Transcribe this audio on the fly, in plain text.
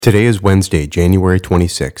Today is Wednesday, January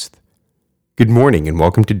 26th. Good morning and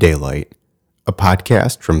welcome to Daylight, a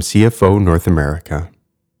podcast from CFO North America.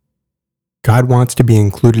 God wants to be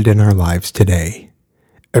included in our lives today.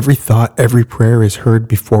 Every thought, every prayer is heard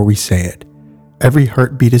before we say it. Every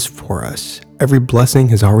heartbeat is for us. Every blessing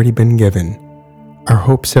has already been given. Our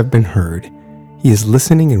hopes have been heard. He is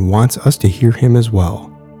listening and wants us to hear Him as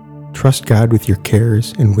well. Trust God with your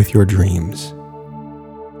cares and with your dreams.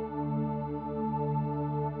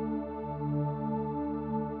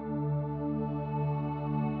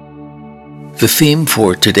 The theme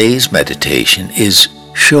for today's meditation is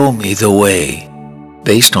Show Me the Way,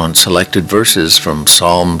 based on selected verses from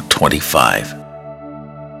Psalm 25.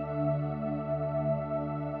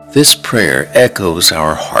 This prayer echoes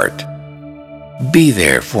our heart. Be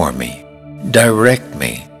there for me, direct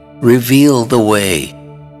me, reveal the way.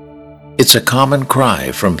 It's a common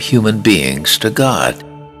cry from human beings to God.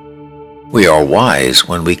 We are wise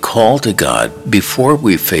when we call to God before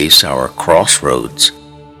we face our crossroads.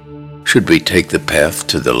 Should we take the path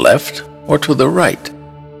to the left or to the right?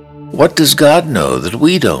 What does God know that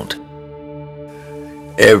we don't?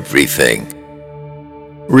 Everything.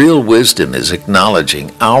 Real wisdom is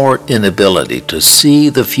acknowledging our inability to see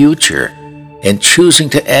the future and choosing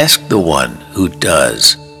to ask the one who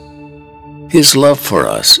does. His love for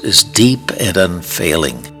us is deep and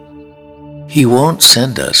unfailing. He won't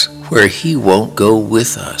send us where He won't go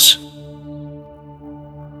with us.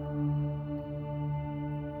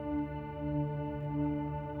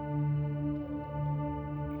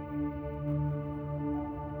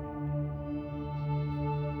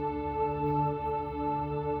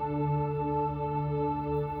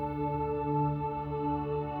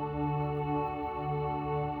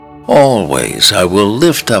 Always I will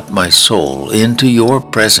lift up my soul into your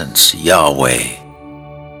presence, Yahweh.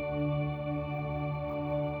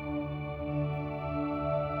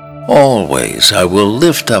 Always I will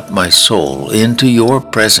lift up my soul into your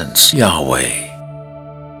presence, Yahweh.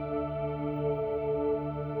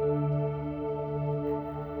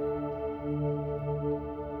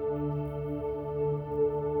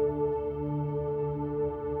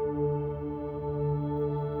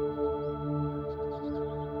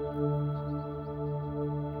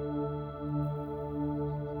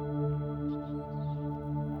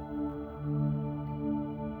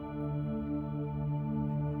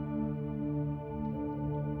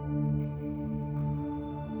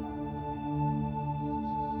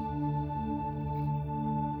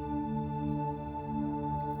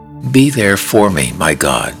 Be there for me, my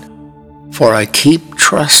God, for I keep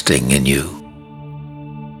trusting in you.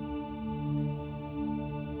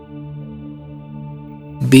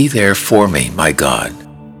 Be there for me, my God,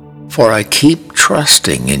 for I keep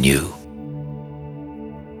trusting in you.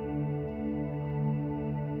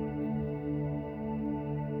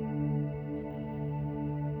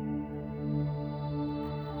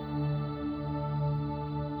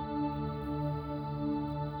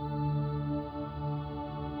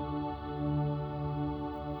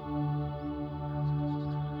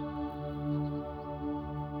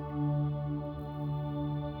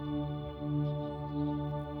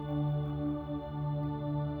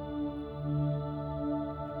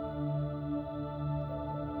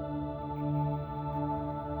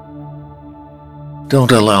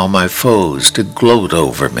 Don't allow my foes to gloat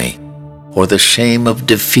over me, or the shame of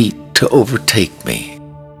defeat to overtake me.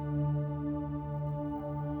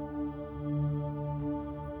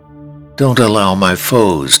 Don't allow my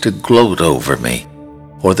foes to gloat over me,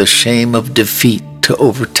 or the shame of defeat to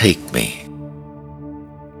overtake me.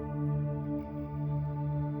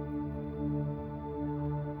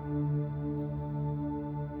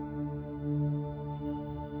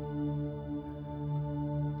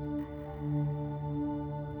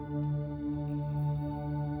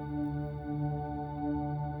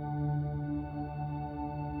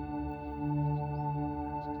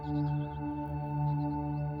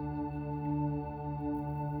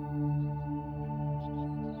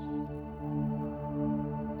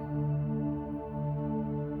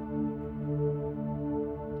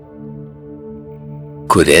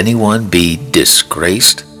 Could anyone be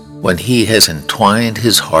disgraced when he has entwined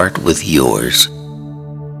his heart with yours?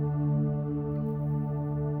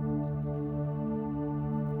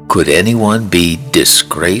 Could anyone be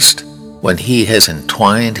disgraced when he has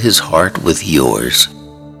entwined his heart with yours?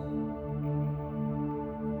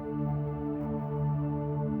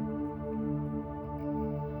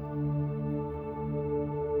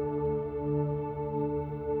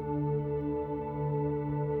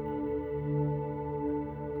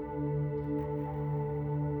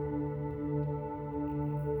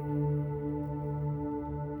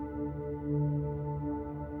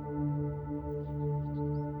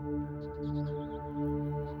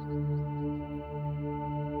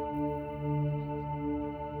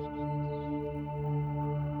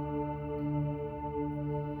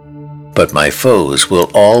 But my foes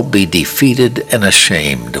will all be defeated and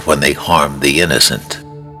ashamed when they harm the innocent.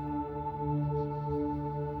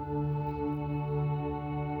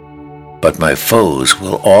 But my foes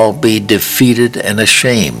will all be defeated and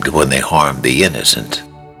ashamed when they harm the innocent.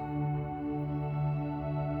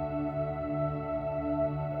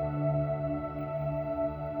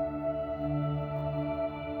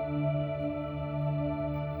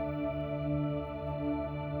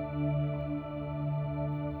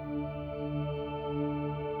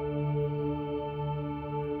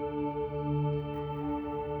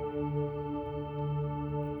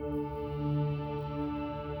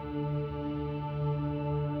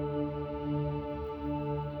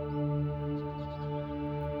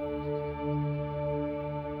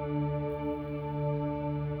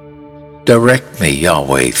 Direct me,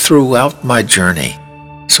 Yahweh, throughout my journey,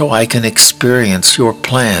 so I can experience your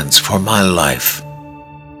plans for my life.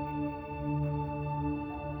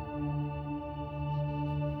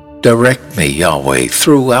 Direct me, Yahweh,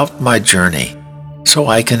 throughout my journey, so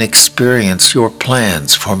I can experience your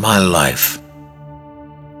plans for my life.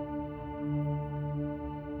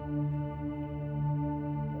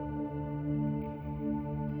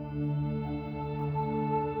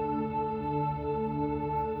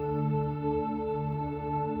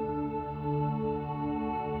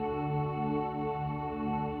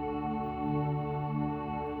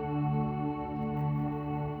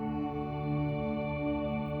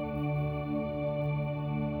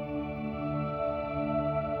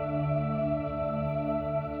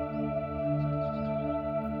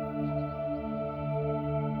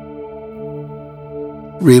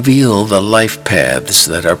 Reveal the life paths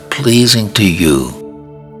that are pleasing to you.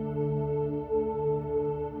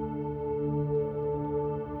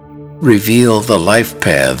 Reveal the life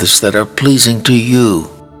paths that are pleasing to you.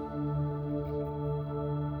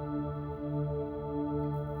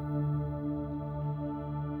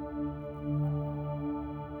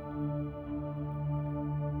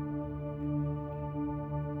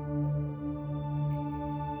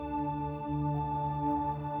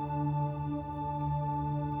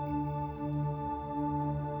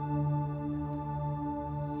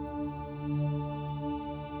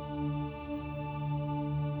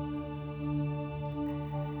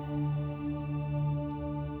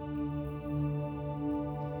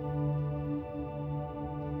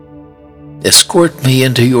 Escort me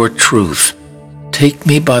into your truth. Take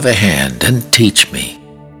me by the hand and teach me.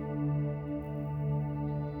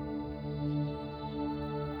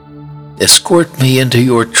 Escort me into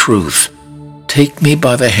your truth. Take me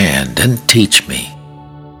by the hand and teach me.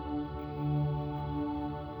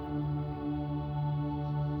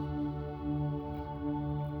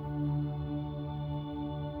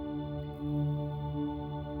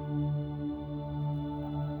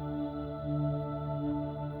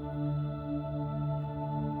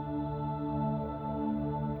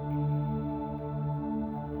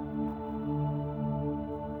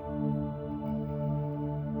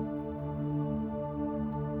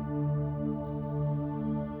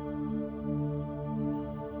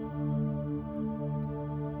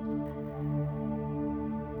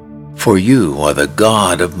 For you are the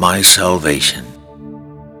God of my salvation.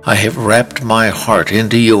 I have wrapped my heart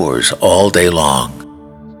into yours all day long.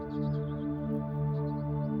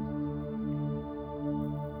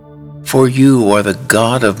 For you are the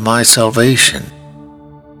God of my salvation.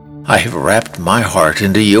 I have wrapped my heart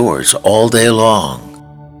into yours all day long.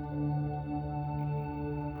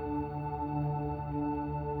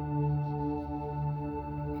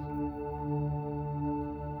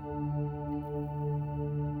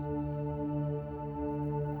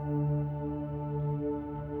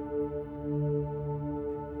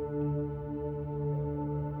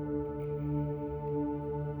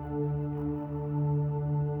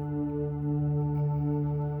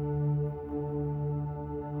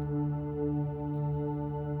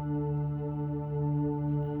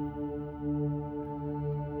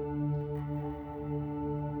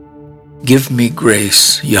 Give me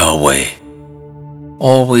grace, Yahweh.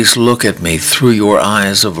 Always look at me through your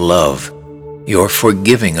eyes of love, your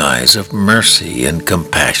forgiving eyes of mercy and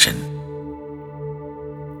compassion.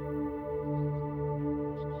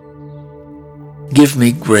 Give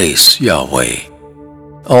me grace, Yahweh.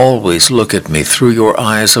 Always look at me through your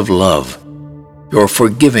eyes of love, your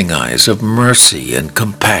forgiving eyes of mercy and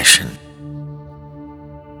compassion.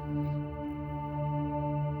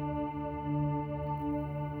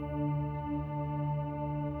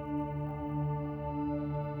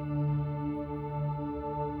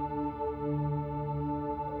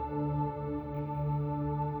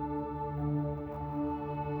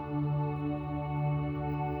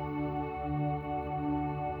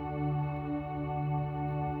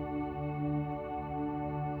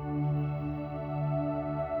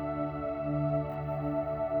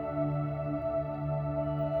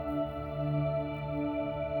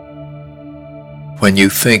 When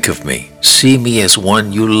you think of me, see me as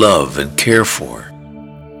one you love and care for.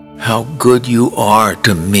 How good you are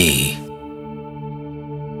to me.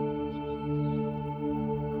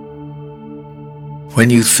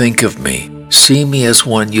 When you think of me, see me as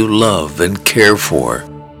one you love and care for.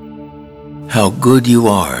 How good you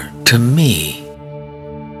are to me.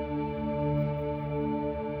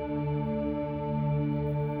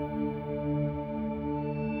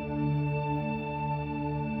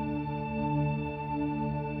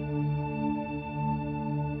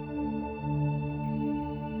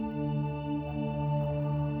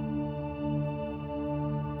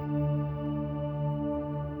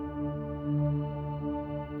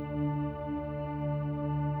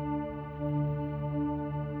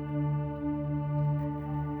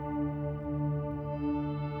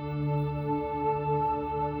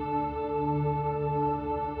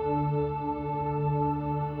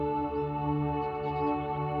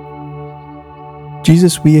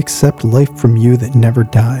 Jesus, we accept life from you that never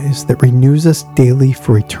dies, that renews us daily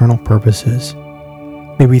for eternal purposes.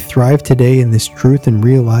 May we thrive today in this truth and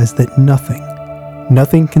realize that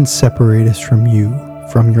nothing can separate us from you,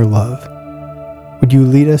 from your love. Would you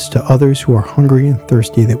lead us to others who are hungry and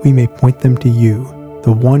thirsty that we may point them to you,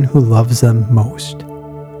 the one who loves them most.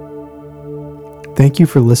 Thank you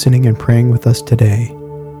for listening and praying with us today.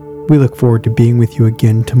 We look forward to being with you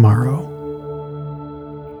again tomorrow.